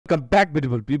Welcome back,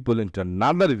 beautiful people, into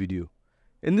another video.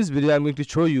 In this video I'm going to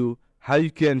show you how you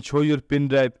can show your pen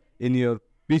drive in your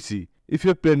PC. If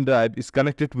your pen drive is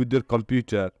connected with your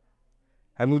computer,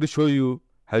 I'm going to show you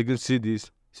how you can see this.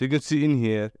 So you can see in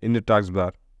here in the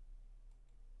taskbar.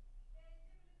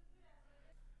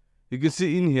 You can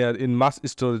see in here in mass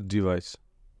storage device.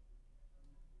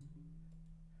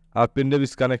 Our pen drive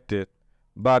is connected,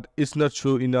 but it's not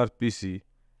shown in our PC.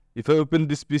 If I open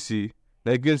this PC,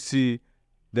 now you can see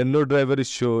that no driver is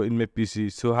shown in my PC.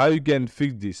 So how you can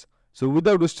fix this? So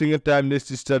without wasting your time,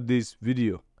 let's start this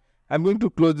video. I'm going to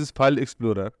close this file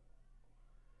explorer.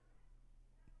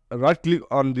 Right click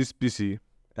on this PC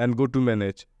and go to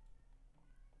manage.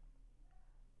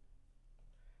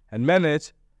 And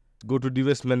manage, go to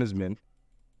device management.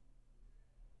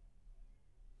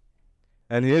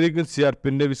 And here you can see our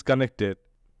pen drive is connected,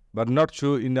 but not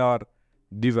shown in our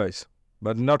device,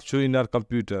 but not shown in our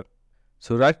computer.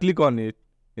 So right click on it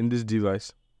in this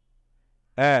device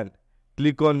and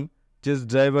click on just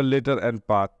driver letter and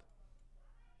path,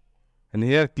 and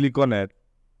here click on add.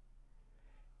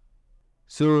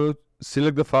 So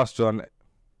select the first one,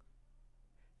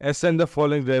 assign the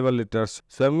following driver letters.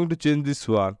 So I'm going to change this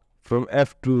one from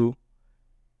F to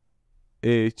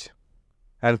H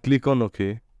and click on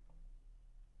OK.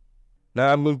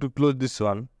 Now I'm going to close this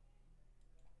one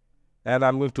and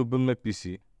I'm going to open my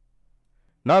PC.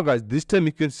 Now guys, this time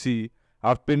you can see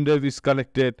our pen drive is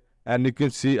connected and you can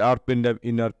see our pen drive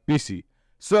in our PC.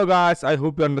 So guys, I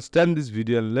hope you understand this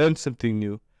video and learn something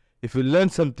new. If you learn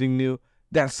something new,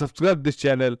 then subscribe this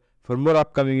channel for more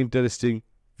upcoming interesting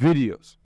videos.